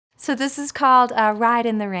So this is called Ride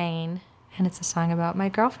in the Rain, and it's a song about my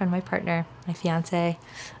girlfriend, my partner, my fiance,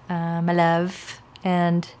 my love.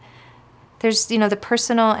 And there's, you know, the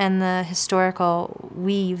personal and the historical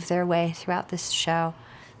weave their way throughout this show.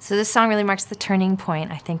 So this song really marks the turning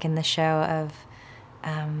point, I think, in the show of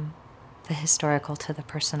the historical to the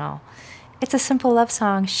personal. It's a simple love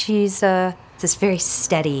song. She's this very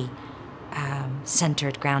steady,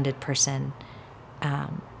 centered, grounded person.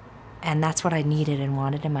 And that's what I needed and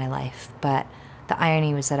wanted in my life. But the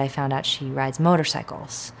irony was that I found out she rides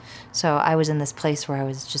motorcycles. So I was in this place where I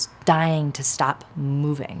was just dying to stop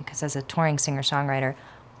moving, because as a touring singer-songwriter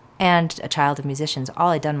and a child of musicians, all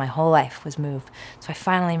I'd done my whole life was move. So I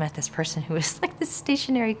finally met this person who was like this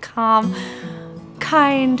stationary, calm,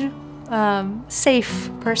 kind, safe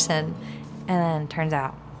person. And then turns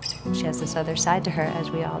out she has this other side to her, as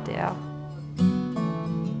we all do.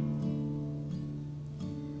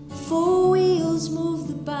 4 wheels move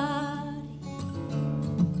the body.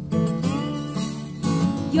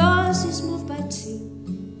 Yours is moved by 2.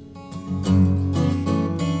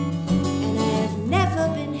 And I have never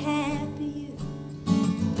been happier.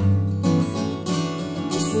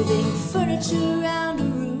 Just moving furniture around